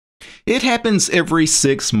It happens every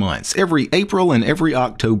 6 months. Every April and every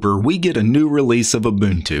October, we get a new release of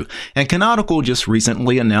Ubuntu. And Canonical just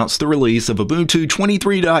recently announced the release of Ubuntu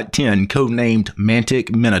 23.10, codenamed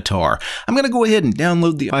Mantic Minotaur. I'm going to go ahead and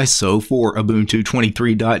download the ISO for Ubuntu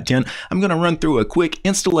 23.10. I'm going to run through a quick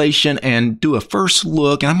installation and do a first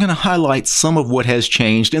look, and I'm going to highlight some of what has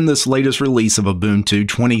changed in this latest release of Ubuntu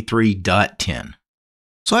 23.10.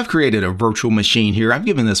 So I've created a virtual machine here. I've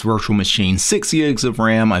given this virtual machine 6 gigs of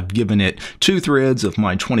RAM. I've given it 2 threads of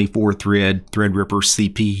my 24-thread Threadripper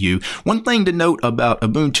CPU. One thing to note about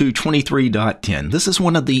Ubuntu 23.10, this is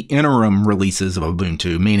one of the interim releases of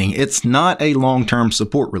Ubuntu, meaning it's not a long-term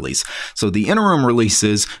support release. So the interim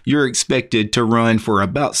releases, you're expected to run for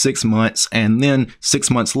about 6 months, and then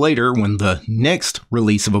 6 months later, when the next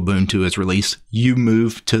release of Ubuntu is released, you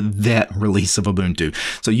move to that release of Ubuntu.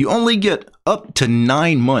 So you only get up to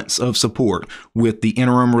 9 months of support with the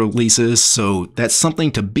interim releases, so that's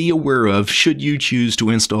something to be aware of should you choose to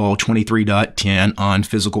install 23.10 on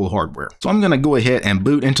physical hardware. So I'm going to go ahead and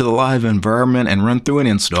boot into the live environment and run through an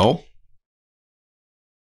install.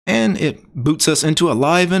 And it boots us into a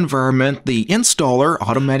live environment. The installer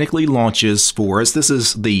automatically launches for us. This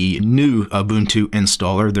is the new Ubuntu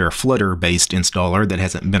installer, their Flutter-based installer that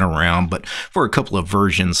hasn't been around, but for a couple of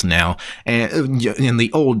versions now. And in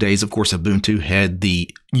the old days, of course, Ubuntu had the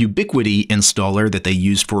Ubiquity installer that they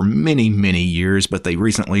used for many, many years, but they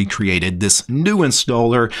recently created this new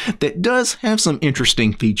installer that does have some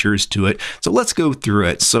interesting features to it. So let's go through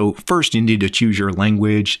it. So first, you need to choose your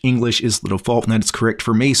language. English is the default, and that's correct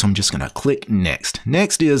for me. So I'm just going to click Next.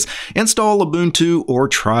 Next is Install Ubuntu or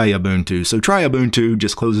Try Ubuntu. So Try Ubuntu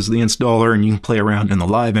just closes the installer and you can play around in the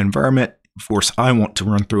live environment. Of course, I want to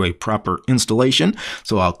run through a proper installation,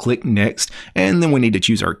 so I'll click Next. And then we need to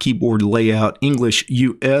choose our keyboard layout. English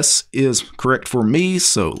US is correct for me,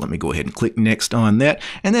 so let me go ahead and click Next on that.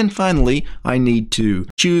 And then finally, I need to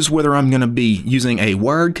choose whether I'm going to be using a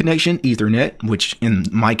wired connection, Ethernet, which in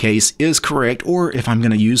my case is correct, or if I'm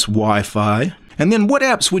going to use Wi-Fi. And then what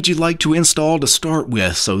apps would you like to install to start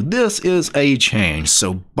with? So this is a change.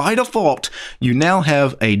 So by default, you now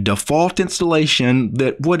have a default installation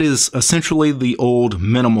that what is essentially the old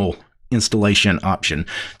minimal installation option.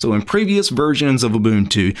 So in previous versions of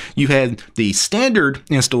Ubuntu, you had the standard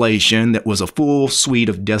installation that was a full suite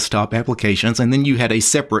of desktop applications, and then you had a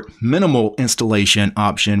separate minimal installation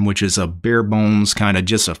option, which is a bare bones kind of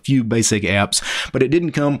just a few basic apps, but it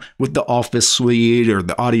didn't come with the Office suite or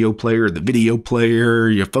the audio player, the video player,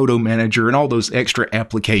 your photo manager, and all those extra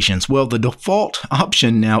applications. Well, the default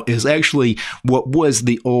option now is actually what was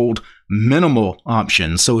the old minimal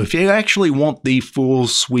option. So if you actually want the full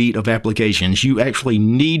suite of applications, you actually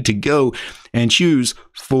need to go and choose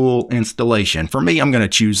full installation. For me, I'm going to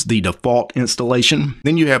choose the default installation.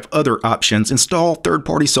 Then you have other options. Install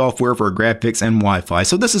third-party software for graphics and Wi-Fi.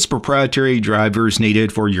 So this is proprietary drivers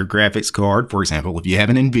needed for your graphics card. For example, if you have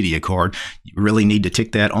an NVIDIA card, you really need to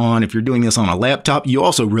tick that on. If you're doing this on a laptop, you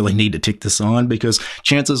also really need to tick this on because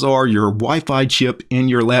chances are your Wi-Fi chip in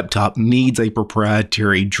your laptop needs a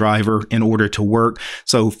proprietary driver in order to work.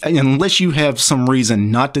 So unless you have some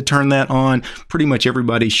reason not to turn that on, pretty much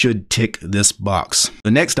everybody should tick this box. The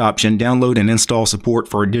next option, download and install support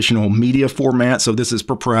for additional media formats. So this is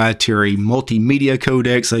proprietary multimedia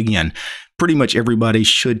codecs. Again, pretty much everybody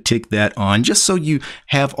should tick that on just so you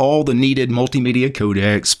have all the needed multimedia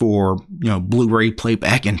codecs for, Blu-ray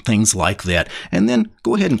playback and things like that. And then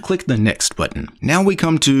go ahead and click the Next button. Now we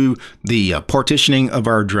come to the partitioning of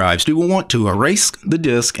our drives. Do we want to erase the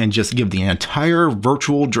disk and just give the entire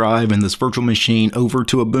virtual drive in this virtual machine over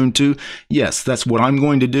to Ubuntu? Yes, that's what I'm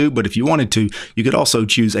going to do. But if you wanted to, you could also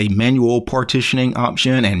choose a manual partitioning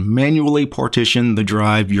option and manually partition the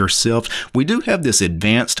drive yourself. We do have this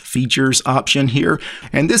advanced features option here,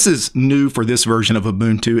 and this is new for this version of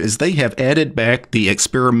Ubuntu, is they have added back the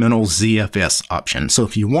experimental ZFS option. So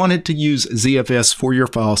if you wanted to use ZFS for your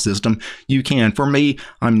file system, you can. For me,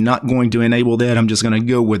 I'm not going to enable that. I'm just going to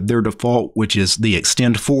go with their default, which is the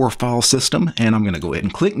Extend4 file system, and I'm going to go ahead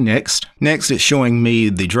and click Next. Next, it's showing me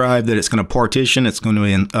the drive that it's going to partition. It's going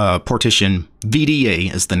to partition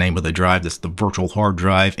VDA is the name of the drive. That's the virtual hard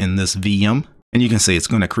drive in this VM. And you can see it's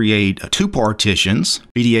going to create 2 partitions,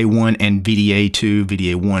 VDA1 and VDA2.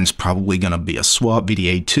 VDA1 is probably going to be a swap.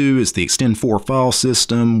 VDA2 is the Extend4 file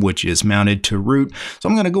system, which is mounted to root. So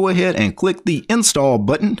I'm going to go ahead and click the Install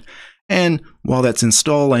button. And while that's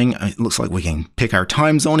installing, it looks like we can pick our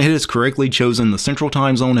time zone. It has correctly chosen the central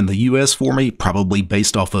time zone in the US for me, probably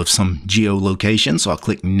based off of some geolocation. So I'll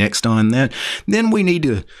click Next on that. Then we need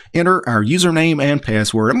to enter our username and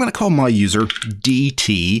password. I'm going to call my user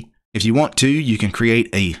DT. If you want to, you can create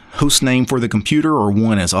a host name for the computer, or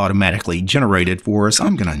one is automatically generated for us.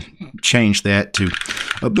 I'm going to change that to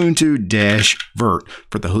Ubuntu-vert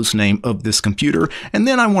for the host name of this computer. And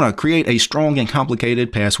then I want to create a strong and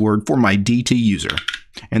complicated password for my DT user.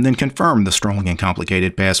 And then confirm the strong and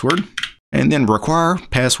complicated password. And then require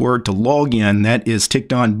password to log in. That is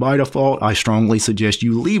ticked on by default. I strongly suggest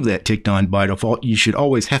you leave that ticked on by default. You should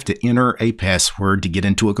always have to enter a password to get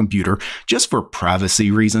into a computer, just for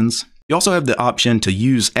privacy reasons. You also have the option to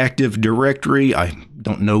use Active Directory. I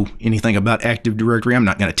don't know anything about Active Directory. I'm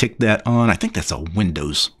not going to tick that on. I think that's a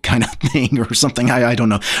Windows kind of thing or something. I don't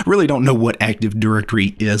know. Really don't know what Active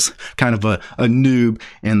Directory is. Kind of a noob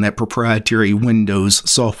in that proprietary Windows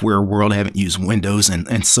software world. I haven't used Windows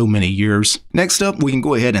in so many years. Next up, we can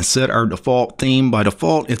go ahead and set our default theme. By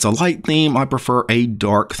default, it's a light theme. I prefer a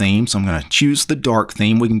dark theme, so I'm going to choose the dark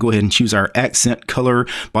theme. We can go ahead and choose our accent color.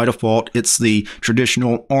 By default, it's the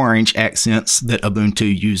traditional orange accents that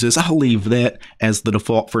Ubuntu uses. I'll leave that as the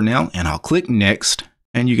default for now, and I'll click next,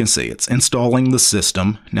 and you can see it's installing the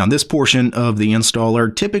system. Now, this portion of the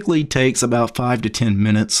installer typically takes about 5 to 10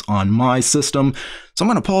 minutes on my system, so I'm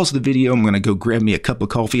going to pause the video. I'm going to go grab me a cup of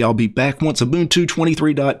coffee. I'll be back once Ubuntu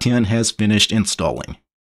 23.10 has finished installing.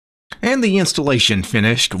 And the installation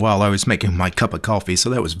finished while I was making my cup of coffee, so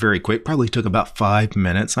that was very quick. Probably took about 5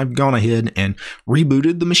 minutes. I've gone ahead and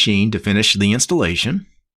rebooted the machine to finish the installation.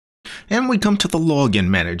 And we come to the login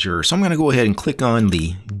manager. So I'm going to go ahead and click on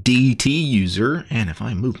the DT user. And if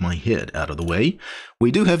I move my head out of the way,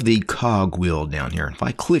 we do have the cog wheel down here. If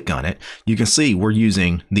I click on it, you can see we're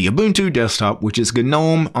using the Ubuntu desktop, which is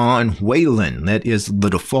GNOME on Wayland. That is the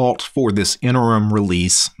default for this interim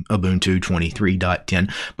release, Ubuntu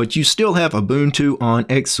 23.10. But you still have Ubuntu on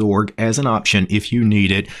Xorg as an option if you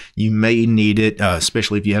need it. You may need it,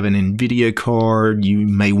 especially if you have an NVIDIA card. You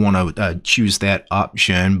may want to choose that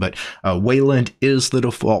option. But Wayland is the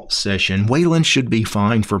default session. Wayland should be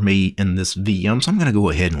fine for me in this VM, so I'm going to go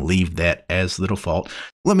ahead and leave that as the default.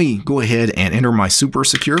 Let me go ahead and enter my super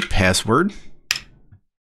secure password.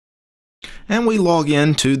 And we log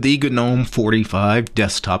into the GNOME 45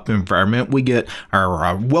 desktop environment. We get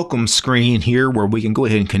our welcome screen here where we can go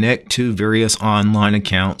ahead and connect to various online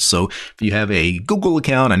accounts. So if you have a Google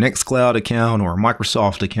account, an Nextcloud account, or a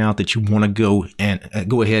Microsoft account that you want to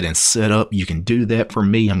go ahead and set up, you can do that. For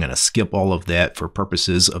me, I'm going to skip all of that for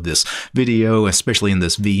purposes of this video, especially in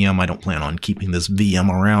this VM. I don't plan on keeping this VM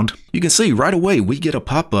around. You can see right away we get a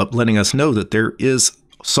pop-up letting us know that there is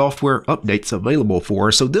software updates available for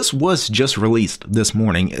us. So this was just released this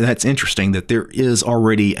morning. That's interesting that there is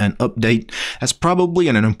already an update. That's probably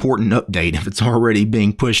an important update. If it's already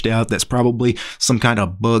being pushed out, that's probably some kind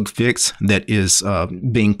of bug fix that is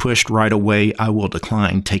being pushed right away. I will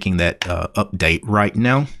decline taking that update right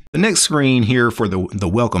now. The next screen here for the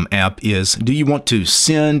welcome app is, do you want to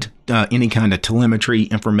send any kind of telemetry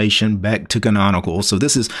information back to Canonical? So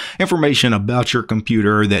this is information about your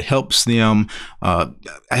computer that helps them,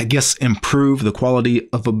 I guess, improve the quality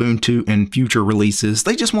of Ubuntu in future releases.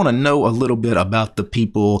 They just want to know a little bit about the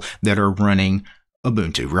people that are running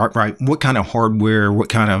Ubuntu, right? What kind of hardware, what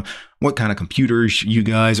kind of computers you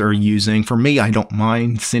guys are using. For me, I don't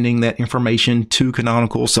mind sending that information to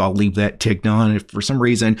Canonical, so I'll leave that ticked on. If for some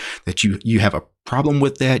reason that you have a problem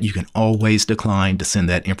with that, you can always decline to send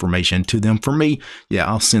that information to them. For me, yeah,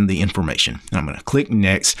 I'll send the information. I'm going to click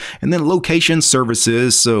next, and then location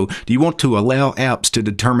services. So do you want to allow apps to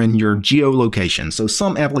determine your geolocation? So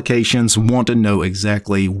some applications want to know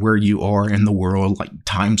exactly where you are in the world, like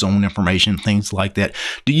time zone information, things like that.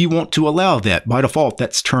 Do you want to allow that? By default,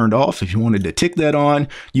 that's turned off. If you wanted to tick that on,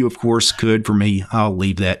 you of course could. For me, I'll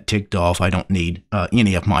leave that ticked off. I don't need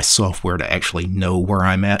any of my software to actually know where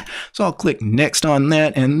I'm at. So I'll click next on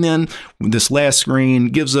that, and then this last screen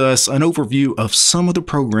gives us an overview of some of the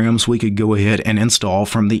programs we could go ahead and install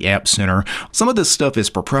from the App Center. Some of this stuff is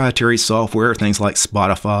proprietary software, things like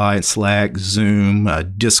Spotify, Slack, Zoom,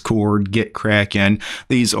 Discord, GetKraken.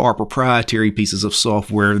 These are proprietary pieces of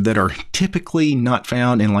software that are typically not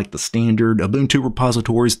found in like the standard Ubuntu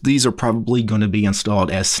repositories. These are probably going to be installed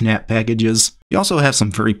as snap packages. You also have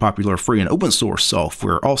some very popular free and open source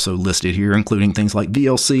software also listed here, including things like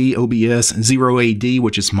VLC, OBS, Zero AD,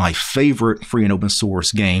 which is my favorite free and open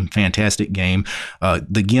source game. Fantastic game.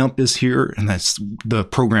 The GIMP is here, and that's the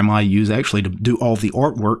program I use actually to do all the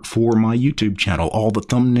artwork for my YouTube channel. All the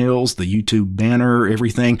thumbnails, the YouTube banner,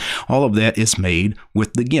 everything, all of that is made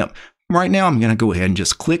with the GIMP. Right now, I'm going to go ahead and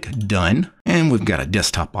just click Done. And we've got a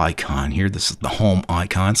desktop icon here. This is the home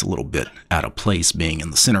icon. It's a little bit out of place being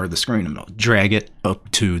in the center of the screen. I'm going to drag it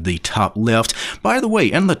up to the top left. By the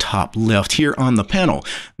way, in the top left here on the panel,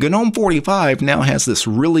 GNOME 45 now has this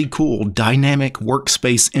really cool dynamic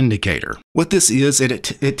workspace indicator. What this is,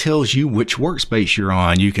 it tells you which workspace you're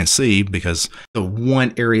on. You can see because the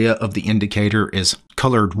one area of the indicator is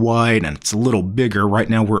colored white and it's a little bigger. Right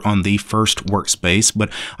now we're on the first workspace,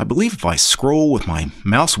 but I believe if I scroll with my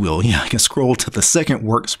mouse wheel, yeah, I can scroll to the second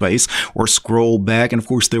workspace or scroll back, and of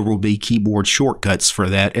course there will be keyboard shortcuts for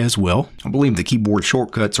that as well. I believe the keyboard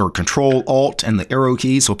shortcuts are Control Alt and the arrow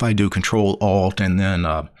key, so if I do Control Alt and then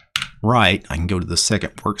right, I can go to the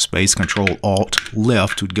second workspace. Control Alt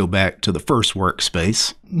left would go back to the first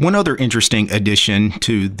workspace. One other interesting addition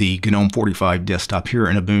to the GNOME 45 desktop here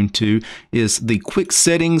in Ubuntu is the quick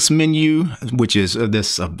settings menu, which is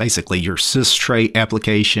this basically your sys-tray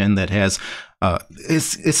application that has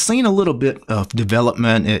it's seen a little bit of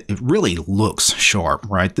development. It really looks sharp,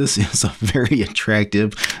 right? This is a very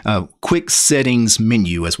attractive quick settings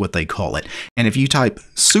menu is what they call it. And if you type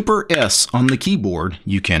Super S on the keyboard,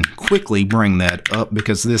 you can quickly bring that up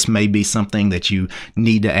because this may be something that you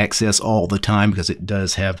need to access all the time because it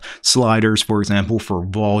does have sliders, for example, for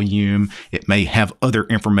volume. It may have other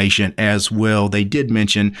information as well. They did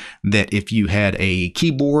mention that if you had a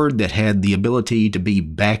keyboard that had the ability to be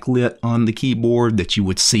backlit on the keyboard, that you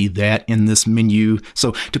would see that in this menu.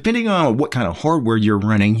 So depending on what kind of hardware you're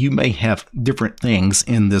running, you may have different things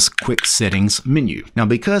in this quick settings menu. Now,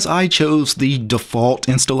 because I chose the default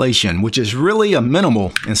installation, which is really a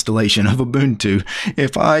minimal installation of Ubuntu,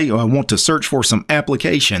 if I want to search for some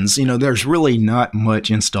applications, there's really not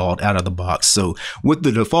much installed out of the box. So with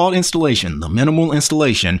the default installation, the minimal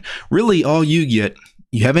installation, really all you get,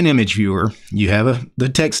 you have an image viewer, you have the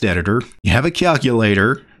text editor, you have a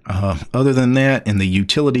calculator. Other than that, in the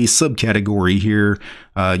utility subcategory here,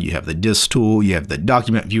 you have the disk tool, you have the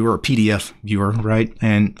document viewer, PDF viewer, right?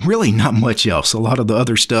 And really not much else. A lot of the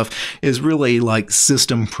other stuff is really like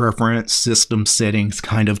system preference, system settings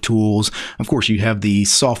kind of tools. Of course, you have the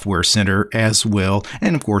software center as well.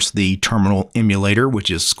 And of course, the terminal emulator,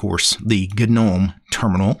 which is of course the GNOME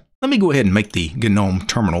terminal. Let me go ahead and make the GNOME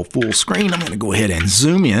terminal full screen. I'm going to go ahead and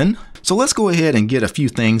zoom in. So let's go ahead and get a few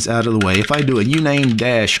things out of the way. If I do a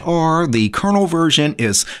uname-r, the kernel version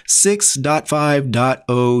is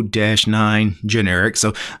 6.5.0-9 generic.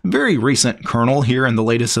 So very recent kernel here in the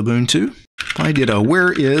latest Ubuntu. If I did a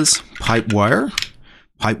where is Pipewire,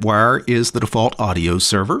 Pipewire is the default audio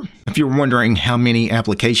server. If you're wondering how many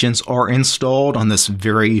applications are installed on this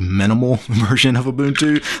very minimal version of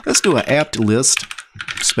Ubuntu, let's do an apt list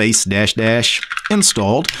space --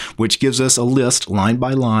 installed, which gives us a list line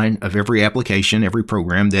by line of every application, every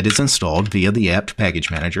program that is installed via the apt package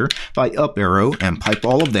manager. If I up arrow and pipe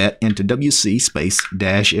all of that into wc space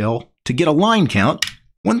 -l to get a line count,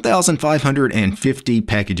 1,550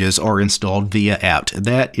 packages are installed via apt.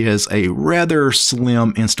 That is a rather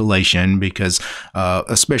slim installation because,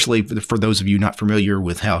 especially for those of you not familiar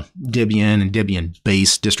with how Debian and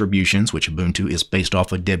Debian-based distributions, which Ubuntu is based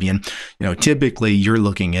off of Debian, typically you're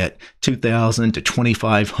looking at 2,000 to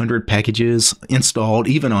 2,500 packages installed,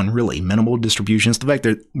 even on really minimal distributions. The fact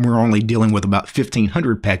that we're only dealing with about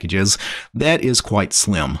 1,500 packages, that is quite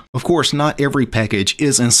slim. Of course, not every package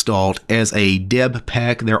is installed as a deb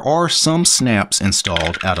pack. There are some snaps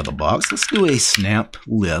installed out of the box. Let's do a snap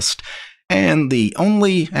list. And the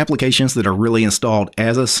only applications that are really installed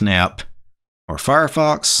as a snap are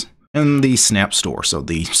Firefox and the Snap Store, so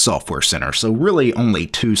the software center. So really only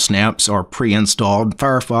 2 snaps are pre-installed.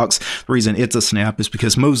 Firefox, the reason it's a snap is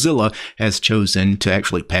because Mozilla has chosen to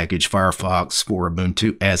actually package Firefox for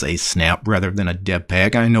Ubuntu as a snap rather than a deb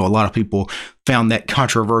pack. I know a lot of people found that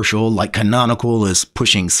controversial, like Canonical is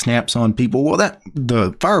pushing snaps on people. Well,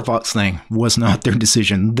 the Firefox thing was not their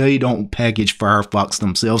decision. They don't package Firefox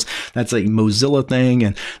themselves. That's a Mozilla thing,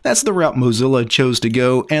 and that's the route Mozilla chose to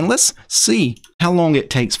go. And let's see how long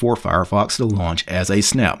it takes for Firefox to launch as a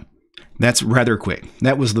snap. That's rather quick.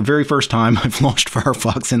 That was the very first time I've launched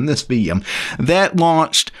Firefox in this VM. That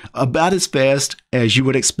launched about as fast as you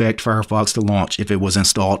would expect Firefox to launch if it was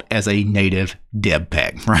installed as a native deb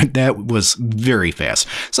pack, right? That was very fast.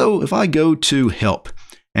 So if I go to help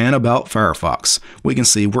and about Firefox, we can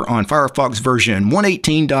see we're on Firefox version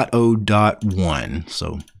 118.0.1.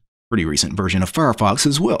 So pretty recent version of Firefox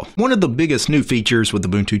as well. One of the biggest new features with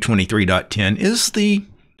Ubuntu 23.10 is the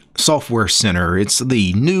Software Center. It's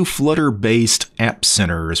the new Flutter-based App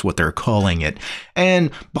Center is what they're calling it.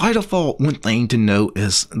 And by default, one thing to note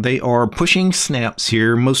is they are pushing snaps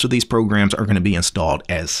here. Most of these programs are going to be installed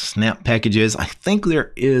as snap packages. I think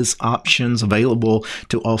there is options available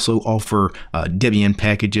to also offer Debian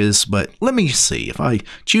packages, but let me see. If I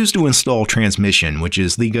choose to install Transmission, which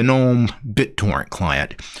is the GNOME BitTorrent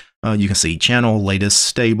client, you can see channel, latest,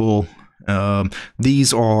 stable.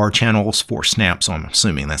 These are channels for snaps, so I'm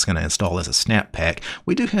assuming that's going to install as a snap pack.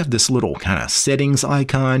 We do have this little kind of settings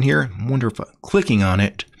icon here. I wonder if clicking on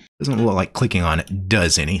it, doesn't look like clicking on it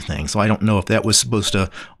does anything. So I don't know if that was supposed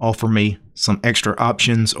to offer me some extra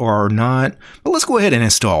options or not. But let's go ahead and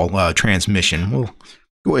install Transmission. We'll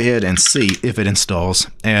go ahead and see if it installs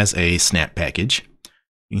as a snap package.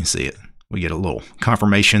 You can see it. We get a little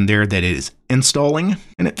confirmation there that it is installing,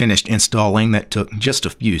 and it finished installing. That took just a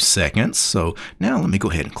few seconds. So now let me go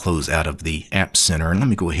ahead and close out of the App Center, and let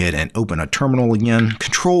me go ahead and open a terminal again.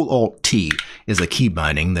 Control-Alt-T is a key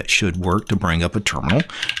binding that should work to bring up a terminal.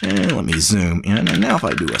 And let me zoom in, and now if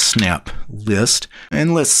I do a snap list,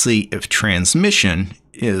 and let's see if Transmission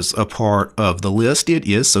is a part of the list. It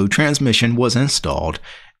is, so Transmission was installed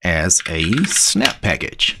as a snap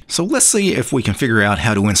package. So let's see if we can figure out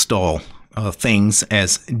how to install things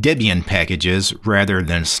as Debian packages rather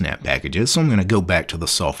than snap packages. So I'm going to go back to the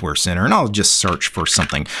Software Center, and I'll just search for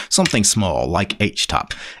something small like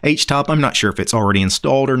HTOP. HTOP, I'm not sure if it's already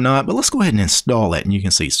installed or not, but let's go ahead and install it. And you can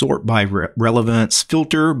see sort by relevance,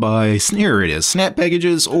 filter by, here it is, snap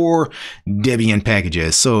packages or Debian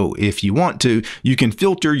packages. So if you want to, you can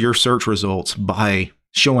filter your search results by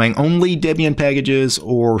showing only Debian packages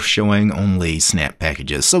or showing only snap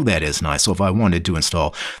packages. So that is nice. So if I wanted to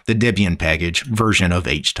install the Debian package version of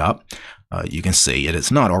HTOP, you can see it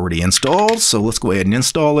is not already installed. So let's go ahead and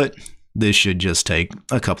install it. This should just take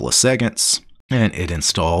a couple of seconds. And it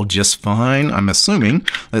installed just fine, I'm assuming.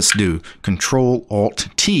 Let's do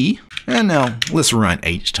Control-Alt-T. And now let's run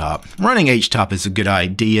HTOP. Running HTOP is a good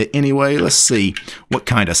idea anyway. Let's see what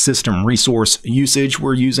kind of system resource usage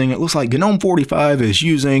we're using. It looks like GNOME 45 is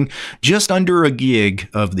using just under a gig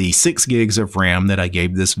of the 6 gigs of RAM that I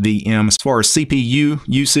gave this VM. As far as CPU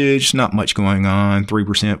usage, not much going on,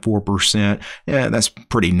 3%, 4%. Yeah, that's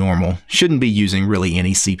pretty normal. Shouldn't be using really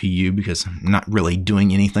any CPU because I'm not really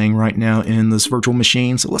doing anything right now in this virtual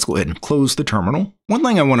machine. So let's go ahead and close the terminal. One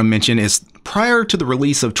thing I want to mention is prior to the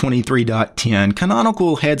release of 23.10,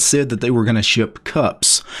 Canonical had said that they were going to ship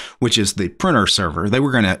Cups, which is the printer server. They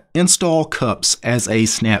were going to install Cups as a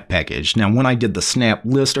snap package. Now, when I did the snap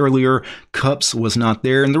list earlier, Cups was not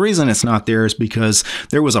there. And the reason it's not there is because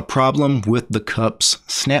there was a problem with the Cups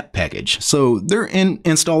snap package. So they're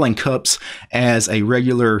installing Cups as a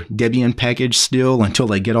regular Debian package still until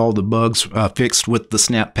they get all the bugs fixed with the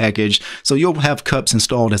snap package. So you'll have Cups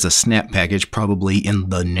installed as a snap package probably in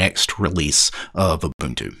the next release of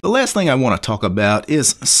Ubuntu. The last thing I want to talk about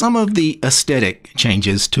is some of the aesthetic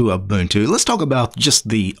changes to Ubuntu. Let's talk about just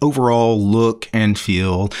the overall look and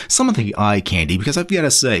feel, some of the eye candy, because I've got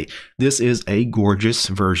to say, this is a gorgeous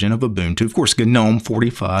version of Ubuntu. Of course, GNOME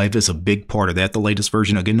 45 is a big part of that. The latest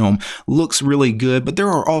version of GNOME looks really good, but there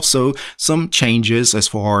are also some changes as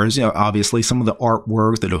far as, obviously some of the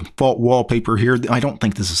artwork, the default wallpaper here. I don't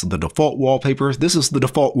think this is the default wallpaper. This is the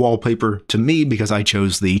default wallpaper to me because I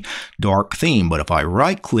chose the dark theme. But if I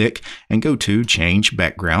right click and go to change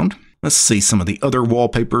background, let's see some of the other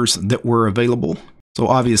wallpapers that were available. So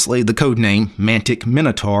obviously the code name Mantic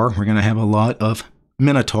Minotaur. We're going to have a lot of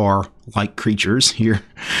Minotaur-like creatures here.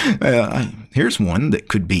 Here's one that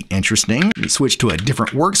could be interesting. Let me switch to a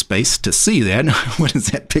different workspace to see that. What is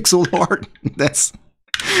that, pixel art?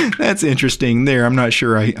 That's interesting there. I'm not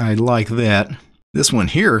sure I like that. This one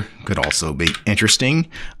here could also be interesting.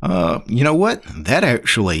 You know what? That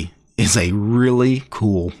actually is a really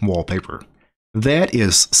cool wallpaper. That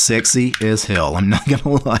is sexy as hell, I'm not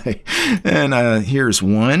gonna lie. And here's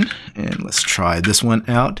one, and let's try this one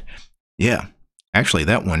out. Yeah, actually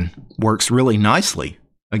that one works really nicely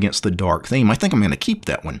against the dark theme. I think I'm going to keep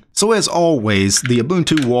that one. So as always, the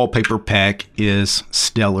Ubuntu wallpaper pack is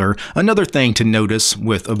stellar. Another thing to notice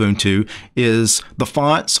with Ubuntu is the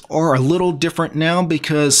fonts are a little different now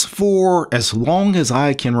because for as long as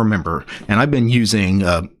I can remember, and I've been using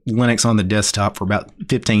Linux on the desktop for about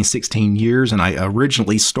 15, 16 years, and I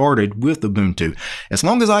originally started with Ubuntu. As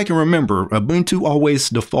long as I can remember, Ubuntu always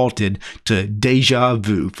defaulted to Deja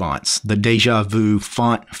Vu fonts, the Deja Vu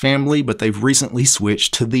font family, but they've recently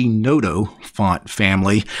switched to the Noto font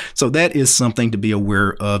family. So that is something to be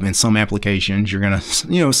aware of. In some applications, you're going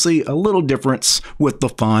to, see a little difference with the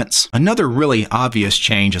fonts. Another really obvious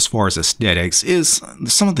change as far as aesthetics is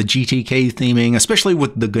some of the GTK theming, especially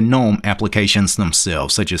with the GNOME applications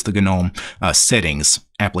themselves, such as the GNOME settings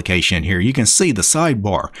application here. You can see the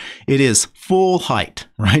sidebar. It is full height,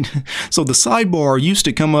 right? So the sidebar used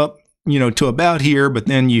to come up to about here, but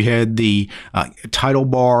then you had the title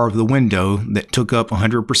bar of the window that took up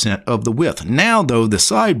 100% of the width. Now, though, the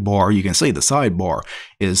sidebar, you can see the sidebar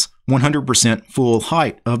is 100% full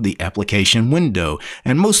height of the application window.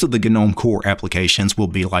 And most of the GNOME core applications will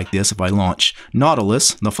be like this. If I launch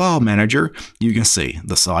Nautilus, the file manager, you can see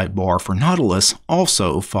the sidebar for Nautilus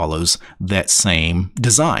also follows that same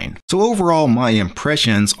design. So overall, my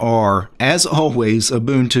impressions are, as always,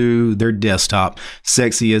 Ubuntu, their desktop,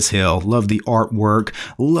 sexy as hell. Love the artwork,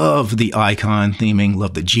 love the icon theming,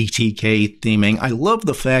 love the GTK theming. I love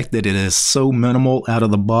the fact that it is so minimal out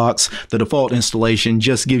of the box. The default installation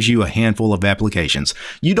just gives you a handful of applications.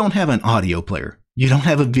 You don't have an audio player. You don't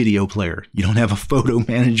have a video player. You don't have a photo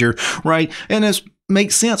manager, right? And this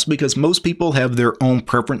makes sense because most people have their own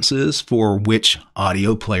preferences for which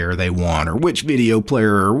audio player they want, or which video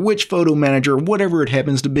player, or which photo manager, whatever it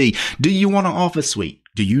happens to be. Do you want an Office suite?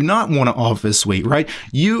 Do you not want an Office suite, right?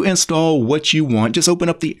 You install what you want. Just open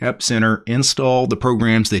up the App Center, install the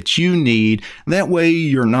programs that you need. That way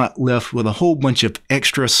you're not left with a whole bunch of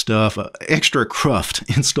extra stuff, extra cruft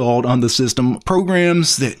installed on the system,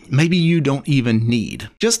 programs that maybe you don't even need.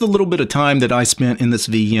 Just a little bit of time that I spent in this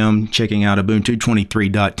VM checking out Ubuntu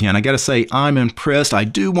 23.10. I gotta say, I'm impressed. I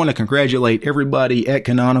do want to congratulate everybody at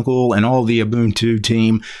Canonical and all the Ubuntu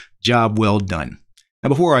team. Job well done. Now,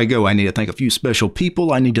 before I go, I need to thank a few special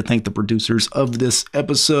people. I need to thank the producers of this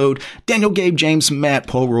episode: Daniel, Gabe, James, Matt,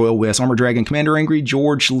 Paul, Royal, Wes, Armor Dragon, Commander Angry,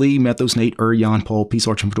 George, Lee, Methos, Nate, Jan, Paul, Peace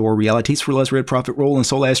Arch and Fedora, Realities for Less, Red Prophet, Roll, and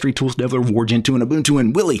Soul Astry, Tools, Devler, Wargent2, and Ubuntu,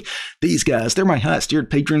 and Willie. These guys, they're my highest-tiered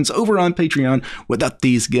patrons over on Patreon. Without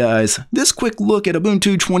these guys, this quick look at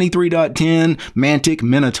Ubuntu 23.10, Mantic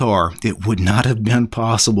Minotaur, it would not have been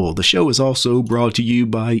possible. The show is also brought to you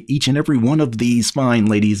by each and every one of these fine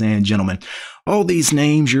ladies and gentlemen. All these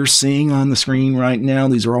names you're seeing on the screen right now,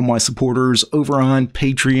 these are all my supporters over on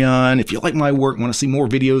Patreon. If you like my work, want to see more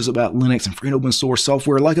videos about Linux and free and open source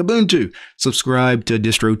software like Ubuntu, subscribe to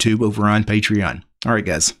DistroTube over on Patreon. All right,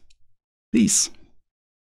 guys. Peace.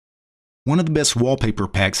 One of the best wallpaper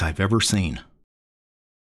packs I've ever seen.